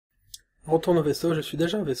Retourne au vaisseau, je suis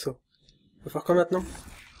déjà au vaisseau. On va faire quoi maintenant?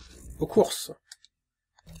 Aux courses.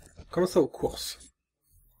 Comment ça, aux courses?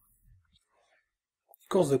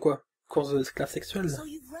 Course de quoi? Course d'esclaves sexuels? So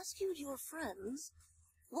you've rescued your friends.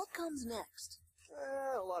 What comes next?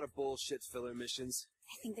 A lot of bullshit filler missions.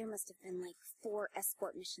 I think there must have been like 4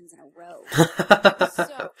 escort missions in a row.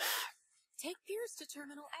 So, take Pierce to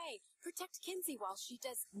Terminal A. Protect Kinsey while she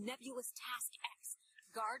does Nebulous Task X.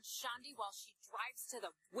 Guard Shandi while she drives to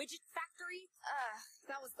the widget factory.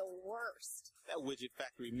 That was the worst. That widget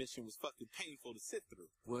factory mission was fucking painful to sit through.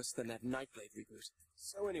 Worse than that Nightblade reboot.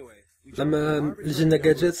 So anyway, Même l'usine à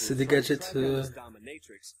gadgets, c'est des gadgets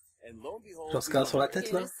Dominatrix, and lo and behold, genre ce qu'il y a sur la tête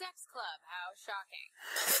To là. the sex club, how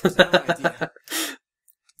shocking.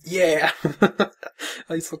 Yeah.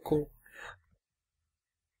 Ah, ils sont cons.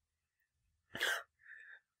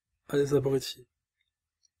 Ah, les abrutis.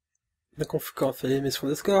 Donc on fait les missions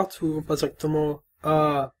d'escorte ou on passe directement...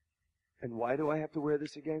 Ah. And why do I have to wear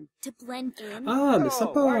this again? To blend in? Ah, mais Why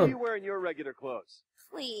sympa. are you wearing your regular clothes?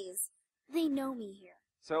 Please. They know me here.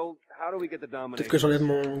 So, how do we get the dominator? Peut-être que j'enlève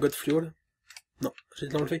mon god fluo là. Non, j'ai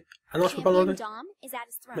dû l'enlever. Ah non, je peux pas l'enlever. Dom is at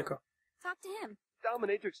his throne. D'accord. Talk to him.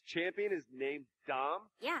 Dominatrix champion is named Dom?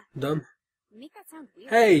 Yeah. Dom. Make that sound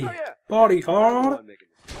weird. Hey! Oh yeah! Party I'm the hard! one making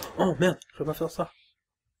this. Oh merde, je peux pas faire ça.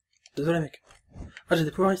 Désolé mec. Ah, j'ai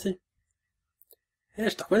des pouvoirs ici. Eh,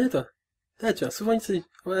 je te reconnais toi. Eh, tu viens souvent ici.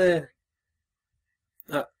 Ouais.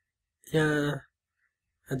 Ah, il y a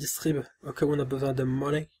un distrib au cas où on a besoin de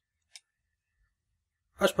money.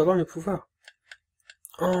 Ah, je peux avoir mes pouvoirs.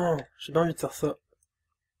 Oh, j'ai bien envie de faire ça.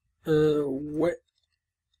 Ouais.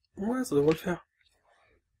 Ouais, ça devrait le faire.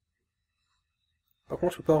 Par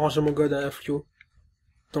contre, je peux pas ranger mon god à un fluo.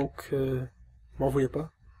 Donc, m'en voulez pas.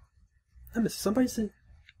 Ah, mais c'est sympa ici.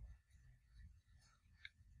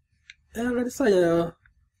 Eh, regardez ça, il y a...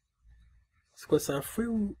 C'est quoi, c'est un fouet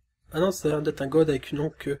ou... Ah non, ça a l'air d'être un god avec une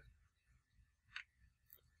longue queue.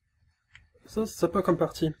 Ça, c'est sympa comme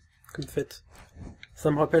partie, comme fête.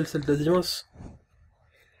 Ça me rappelle celle d'Azimos.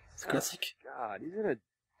 C'est classique. God, he's in a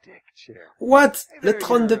dick chair. What? Hey Le there,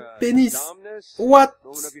 trône de you're, pénis. Domnus? What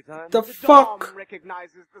Moment of your time? the The fuck? Dom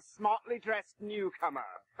recognizes the smartly dressed newcomer.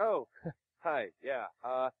 Oh, hi, yeah.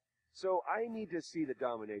 So I need to see the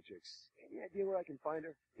dominatrix. Any idea where I can find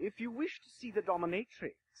her? If you wish to see the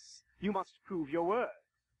dominatrix, you must prove your word.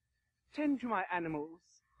 Tend to my animals,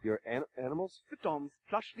 Your animals? the Dom's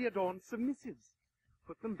plushly adorned submissives.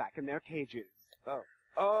 Put them back in their cages. Oh.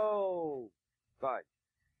 Oh! Fine.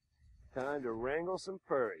 Time to wrangle some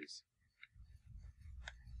furries.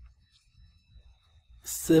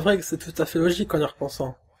 C'est vrai que c'est tout à fait logique en y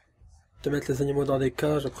repensant. De mettre les animaux dans des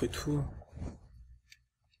cages après tout.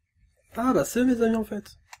 Ah bah c'est eux mes amis en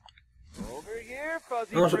fait. Over here,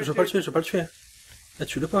 fuzzy Non, je veux pas le britches. tuer, je veux pas le tuer. Ah,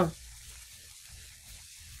 tue-le pas.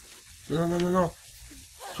 Non, non, non, non.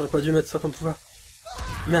 J'aurais pas dû mettre ça comme pouvoir.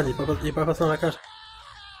 Merde, il est pas passé dans la cage.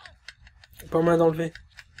 Pas moyen d'enlever.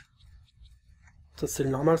 Ça c'est le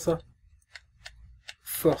normal ça.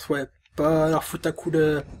 Force, ouais. Pas leur foutre à coup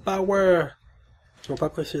de power. Ils vont pas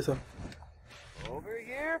apprécier ça. Over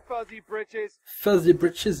here, fuzzy britches. Face des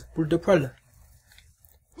britches, boule de poil.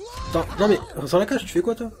 Attends, non mais, reste dans la cage, tu fais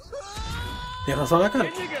quoi toi? Mais reste dans la cage. In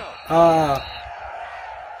you go. Ah.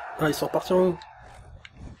 Ah, ils sont repartis en haut.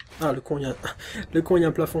 Ah, le con, il y a... Le con, il y a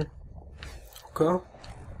un plafond. Encore.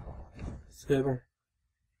 C'est bon.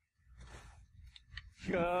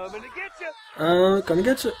 Coming to get you. Comme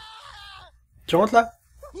gadget. Tu rentres là?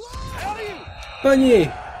 Hell you. Panier.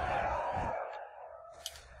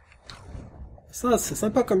 Ça, c'est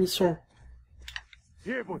sympa comme mission.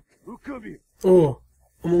 Here, boy. Who come here? Oh,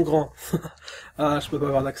 oh mon grand. Ah, je peux pas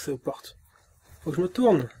avoir l'accès aux portes. Faut que je me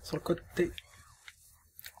tourne sur le côté.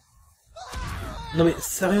 Non mais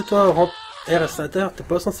sérieux toi, rentre. Eh, reste à terre, t'es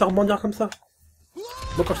pas censé rebondir comme ça.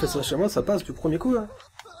 Moi quand je fais ça chez moi, ça passe du premier coup là.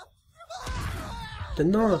 T'es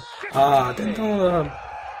dedans là. Ah, t'es dedans là.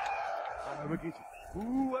 I'm gonna get you.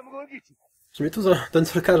 Ooh, I'm gonna get you. Je mets tous dans une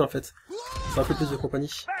seule cage en fait. Ça fait plus de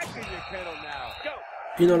compagnie. Back in your kennel now. Go.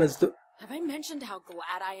 Une en laisse deux. Have I mentioned how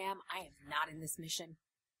glad I am not in this mission?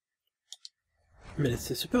 Mais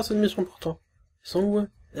c'est super cette mission pourtant. Ils sont où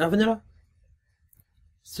eux? Et revenez là.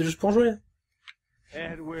 C'est juste pour jouer.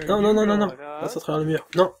 And where Non, non, non, non, non. going, huh? Passe à travers le mur.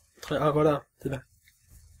 Non. Ah voilà, c'est bien.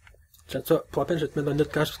 Tiens, toi, pour rappel, je vais te mettre dans une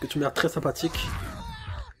autre cage parce que tu m'as l'air très sympathique.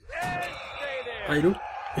 And stay there. Ah, il est où?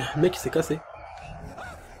 Le mec, il s'est cassé.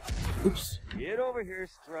 Oups. Get over here,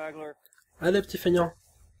 straggler. Allez, petit feignant.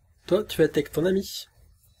 Toi, tu vas être avec ton ami.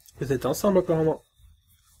 Vous êtes ensemble, apparemment.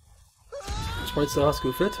 J'ai pas envie de savoir ce que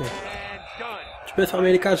vous faites. Mais... And done. Tu peux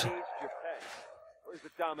fermer les cages. Where's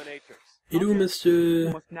the dominatrix? Il est où, monsieur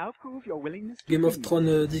You must now prove your willingness to Game of lead.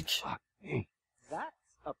 Thrones Dick? Fuck,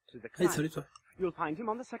 That's up to the Hey, client. salut toi. You'll find him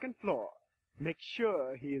on the second floor. Make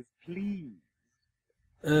sure he is pleased.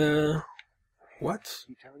 What?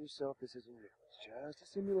 Keep telling yourself this isn't real. It's just a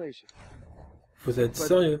simulation. Vous êtes But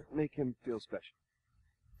sérieux? make him feel special.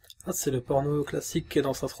 Ah, c'est le porno classique qui est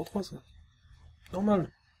dans 503, ça.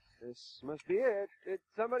 Normal. This must be it. Did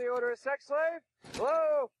somebody order a sex slave?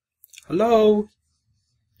 Hello? Hello?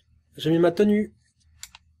 J'ai mis ma tenue.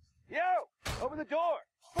 Yo! Open the door!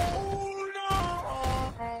 Hold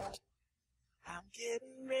on. I'm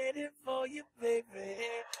getting ready for you, baby.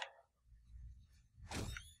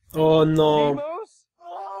 Oh non. Demos?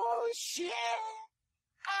 Oh, shit.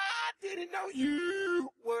 I didn't know you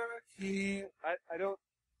were here. I don't...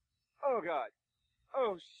 Oh, God.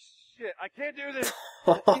 Oh, shit. I can't do this.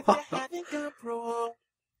 If you haven't gone pro,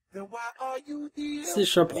 then why are you here? Si, je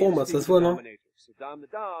suis un pro, moi, ça se voit, non? So Dom the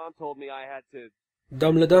Dom told me I had to...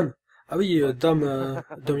 Dom le Dom. Ah oui, Dom,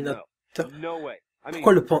 Dominatrix. No way. I mean...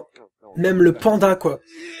 Pourquoi le pan... No. Même le panda, quoi.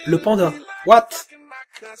 Le panda. What?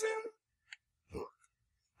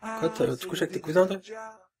 Quoi, tu couches avec tes cousins, toi?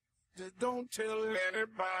 C'est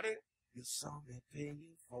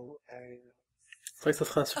vrai que ça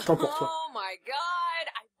serait insultant pour toi. Oh my god!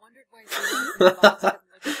 I wondered why we hadn't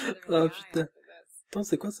looked each other in Ah the eye putain. after this. Attends,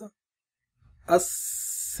 c'est quoi ça? Ah,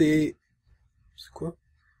 c'est... C'est quoi?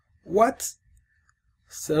 What?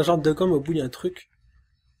 C'est un genre de gomme, au bout il y a un truc.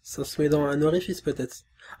 Ça se met dans un orifice peut-être.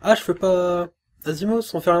 Ah, je fais pas...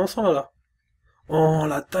 Azimos, on fait rien ensemble là. Oh,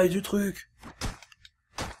 la taille du truc.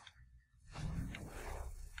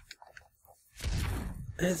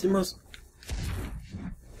 Eh, Azimos.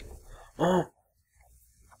 Oh.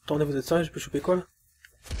 Attendez, vous êtes sérieux, je peux choper quoi là?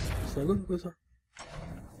 C'est un god ou quoi ça?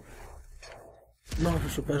 Non, je vais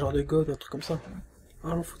choper un genre de god, un truc comme ça. Ah,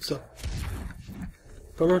 j'en fous de ça.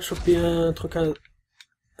 Pas mal de choper un truc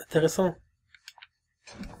intéressant.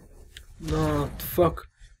 Non, fuck.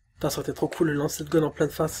 Putain, ça aurait été trop cool de lancer de gun en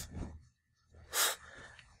pleine face.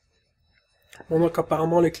 Bon, donc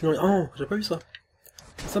apparemment les clients... Oh, j'ai pas vu ça.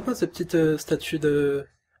 C'est sympa ces petites statues de...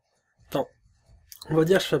 Attends. On va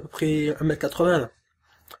dire je fais à peu près 1m80 là.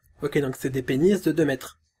 Ok, donc c'est des pénis de 2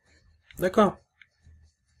 mètres. D'accord.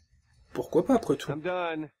 Pourquoi pas après tout? I'm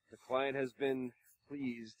done. The client has been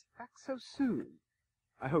pleased. Back so soon.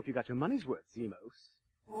 I hope you got your money's worth, Zemos.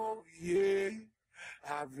 Oh, yeah.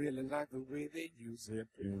 I really like the way they use it,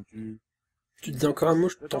 don't you? Tu te dis encore un mot,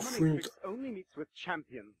 je The t'en fous une... Dominatrix only meets with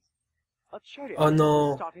champions. A chariot Oh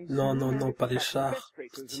non. starting Non, non, soon non, and pas les it's the chars. best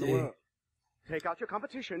racers in the Pitié. world. Take out your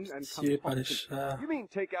competition and Pitié, pas les compete. chars. You mean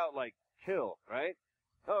take out, like, kill, right?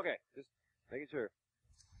 Okay, just making sure.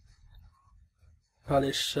 Pas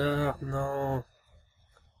les chars, non.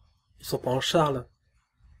 Ils sont pas en char là.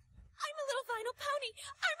 I'm a little vinyl pony!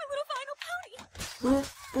 I'm a little vinyl pony! Boum,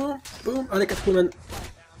 boum, boum. Allez, Catwoman.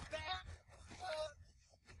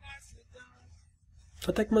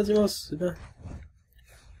 Attaque Mazimos, c'est bien.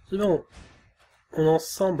 C'est bon. On est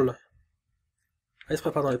ensemble. Allez, se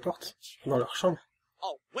prépare dans les portes. Dans leur chambre.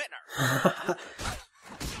 Oh, winner!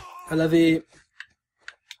 Elle avait...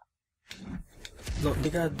 Non,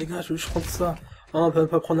 dégage, dégage, je veux juste prendre ça. Ah, on peut même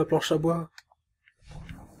pas prendre la planche à bois.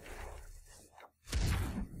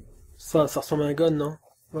 Ça ressemble à un gun, non?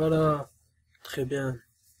 Voilà. Très bien.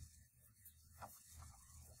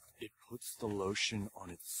 It puts the lotion on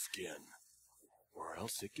its skin, or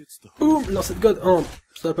else it gets the Boum, lancé de god. Oh,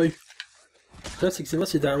 ça n'a pas eu. Là, c'est que c'est moi,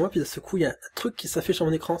 c'est derrière moi, puis d'un seul coup, il y a un truc qui s'affiche sur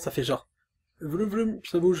mon écran, ça fait genre... Vroom, vroom,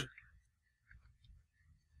 ça bouge.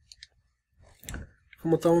 Faut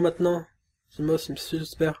monter en haut maintenant. C'est moi, c'est monsieur,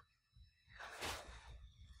 j'espère.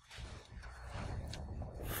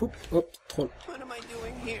 Foup, hop, troll. What am I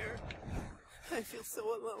doing here? I feel so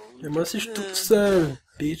alone. Et moi aussi, je suis toute seule,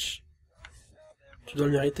 bitch. Tu dois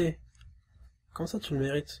le mériter. Comment ça, tu le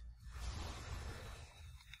mérites?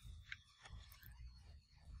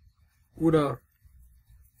 Oula.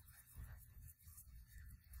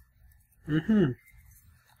 Mhm.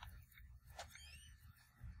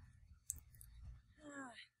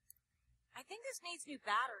 I think this needs new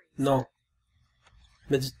batteries. Non.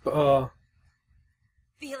 Mais dites pas... Oh,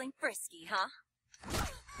 Feeling frisky, huh?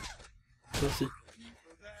 ça aussi.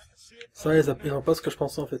 Ça, ils ont pas ce que je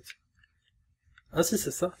pensais en fait. Ah si,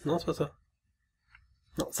 c'est ça. Non, c'est pas ça.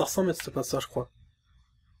 Non, ça ressemble, mais c'est pas ça, je crois.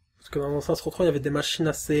 Parce que dans 503, il y avait des machines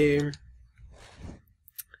assez...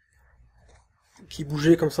 qui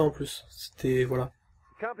bougeaient comme ça en plus. C'était... voilà.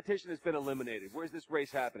 The competition has been eliminated. Where's this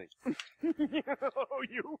race happening? Oh,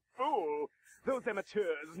 you fool! Those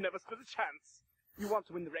amateurs never stood a chance. You want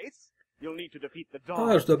to win the race? You'll need to defeat the dog.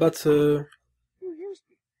 Ah, je dois battre... You used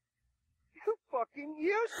me. You fucking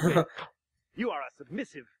used me. You are a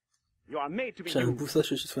submissive. You are made to be Tiens, used. bouffe ça,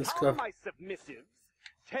 je suis son How esclave. my submissives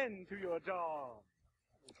tend to your dog.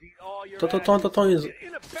 Beat all your Attends, ils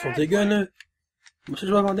in a sont bad des guns, way. eux. Moi aussi,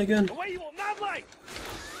 je veux avoir des guns. A way you will not like.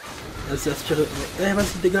 Vas-y, aspire. Eh,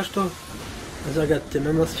 vas-y, dégage-toi. Vas-y, regarde, t'es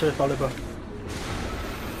même aspiré par le bas.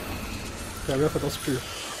 Fais bien, attends plus.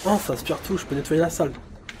 Oh, ça aspire tout, je peux nettoyer la salle.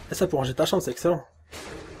 Et ça, pour ranger ta chambre, c'est excellent.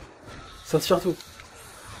 Ça aspire tout.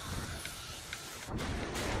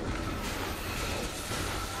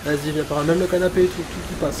 Vas-y, viens par même le canapé et tout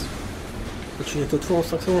qui passe. Là, tu nettoies tout en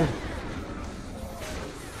 5 secondes.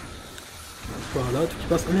 Voilà, tout qui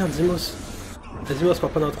passe. Ah merde, Zimos. Eh, Zimos, pars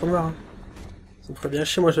pas dans un trou noir. Hein. Ça me ferait bien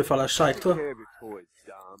chier, moi je vais faire la char avec toi.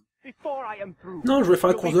 Before I am through, Non, je voulais faire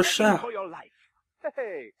la you'll course be de begging char. for your life.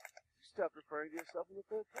 Hey, stop referring to yourself in the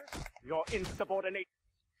third person. Your insubordinate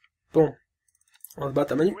Bon. On se bat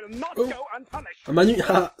à Manu. will not Oh. go unpunished. À Manu,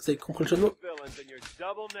 ah, vous avez compris le jeu de mots. Villains and your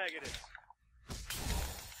double negatives.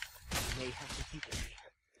 You may have defeated me,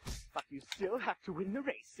 but you still have to win the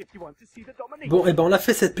race if you want to see the domination. Bon, et ben on a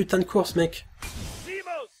fait cette putain de course, mec.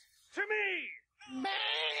 Demos, to me! Man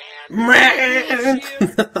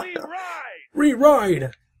We ride!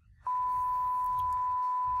 Reride.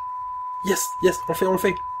 Yes, on le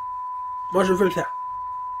fait. Moi je veux le faire.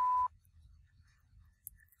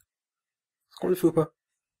 Est-ce qu'on le fait ou pas?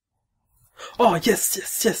 Oh,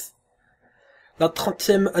 yes. La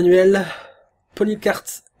 30e annuelle Ponycart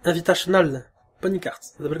Invitational. Ponycart,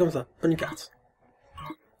 ça s'appelle comme ça, Ponycart.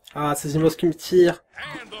 Ah, c'est Zimos qui me tire.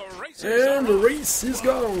 And the race is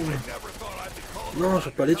gone. Non, je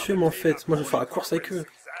vais pas les tuer, moi, en fait. Moi, je vais faire la course avec eux.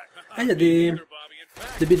 Ah, il y a des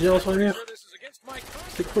bits géants sur le mur.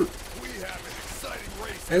 C'est cool.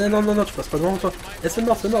 Eh non, tu passes pas devant, toi. Eh, c'est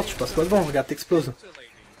mort, tu passes pas devant. Regarde, t'exploses.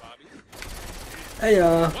 Eh, y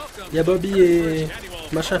a Bobby et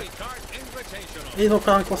machin. Et ils ont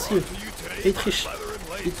pris un raccourci. Et ils trichent.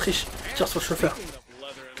 Ils tirent sur le chauffeur.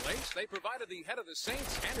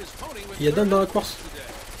 Il y a Dom dans la course.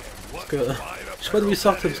 Parce que, je sais pas d'où ils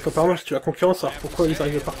sortent, parce qu'apparemment j'ai tué la concurrence, alors pourquoi ils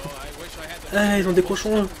arrivent de partout. Eh, ils ont des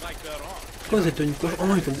cochons. Pourquoi vous êtes tenus cochons? Oh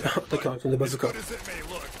non, ils ont des... D'accord, ils ont des bazookas.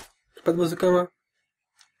 J'ai pas de bazooka, moi.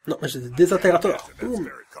 Non, mais j'ai des désintégrateurs. Boum.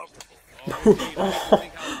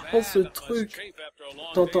 Oh, ce truc.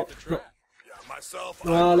 Attends, non.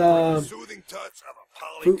 Voilà.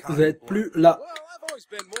 Vous êtes plus là.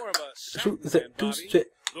 Je vous ai tous tués.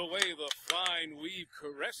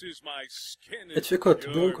 Et tu fais quoi? Tu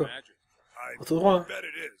es bon, quoi? Tout droit.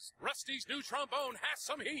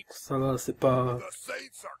 Ça va, c'est pas...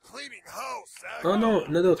 Oh non, il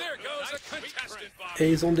y en a d'autres. Et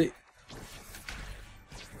ils ont des...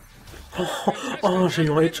 Oh, j'ai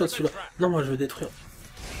eu un headshot celui-là. Non, moi je veux détruire.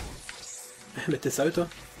 Mais t'es sérieux, toi?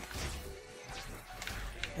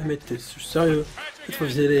 Mais t'es sérieux? Il faut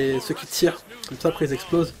viser ceux qui tirent. Comme ça, après ils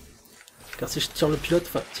explosent. Car si je tire le pilote,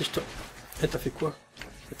 enfin, si je tire... Eh, t'as fait quoi?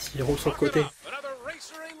 Il roule sur le côté.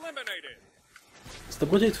 C'est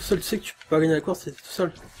abruti, tout seul, tu sais que tu peux pas gagner la course si t'es tout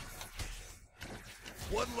seul.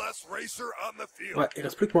 Ouais, il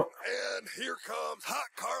reste plus que moi.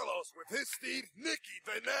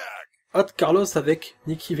 Hot Carlos avec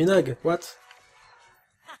Nicky Vinag, what?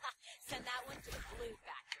 Send that one to the glue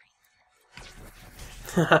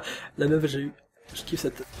factory. La meuf, j'ai eu. Je kiffe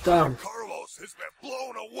cette arme.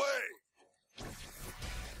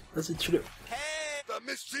 Vas-y, tue-le.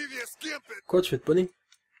 Quoi, tu veux te poney?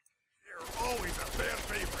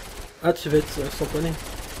 Ah, tu vas être sans poney.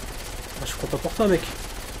 Ah, je suis content pour toi, mec.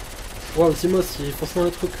 Waouh, Zimos, ils font ça dans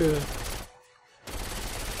les trucs...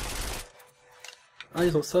 Ah,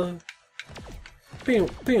 ils ont ça. Pion.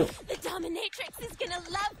 The Dominatrix is gonna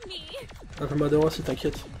love me. Un peu m'adore aussi,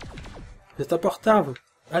 t'inquiète. Vous êtes un peu en retard, vous.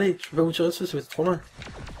 Allez, je peux pas vous tirer dessus, ça va être trop loin.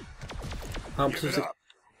 Ah, en plus,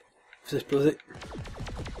 vous explosez.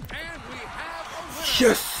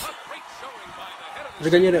 Yes! J'ai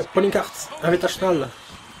gagné le Ponycart Invitational.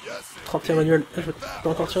 30e annuel. Je peux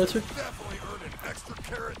encore tirer dessus?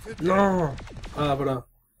 Non! Ah, voilà.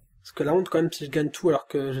 Parce que la honte, quand même, si je gagne tout alors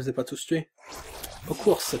que je les ai pas tous tués. Aux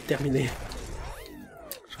courses, terminé.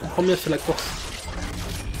 Je comprends mieux faire la course.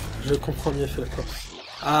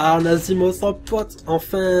 Ah, on a Zimos en pote,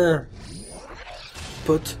 enfin!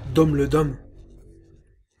 Pote, Dom le Dom.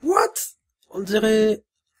 What? On dirait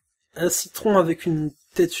un citron avec une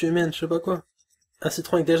tête humaine, je sais pas quoi. Un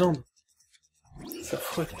citron avec des jambes. C'est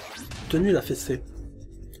affreux. Tenue la fessée.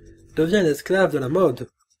 Deviens l'esclave de la mode.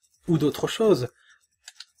 Ou d'autre chose.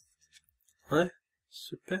 Ouais,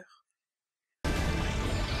 super.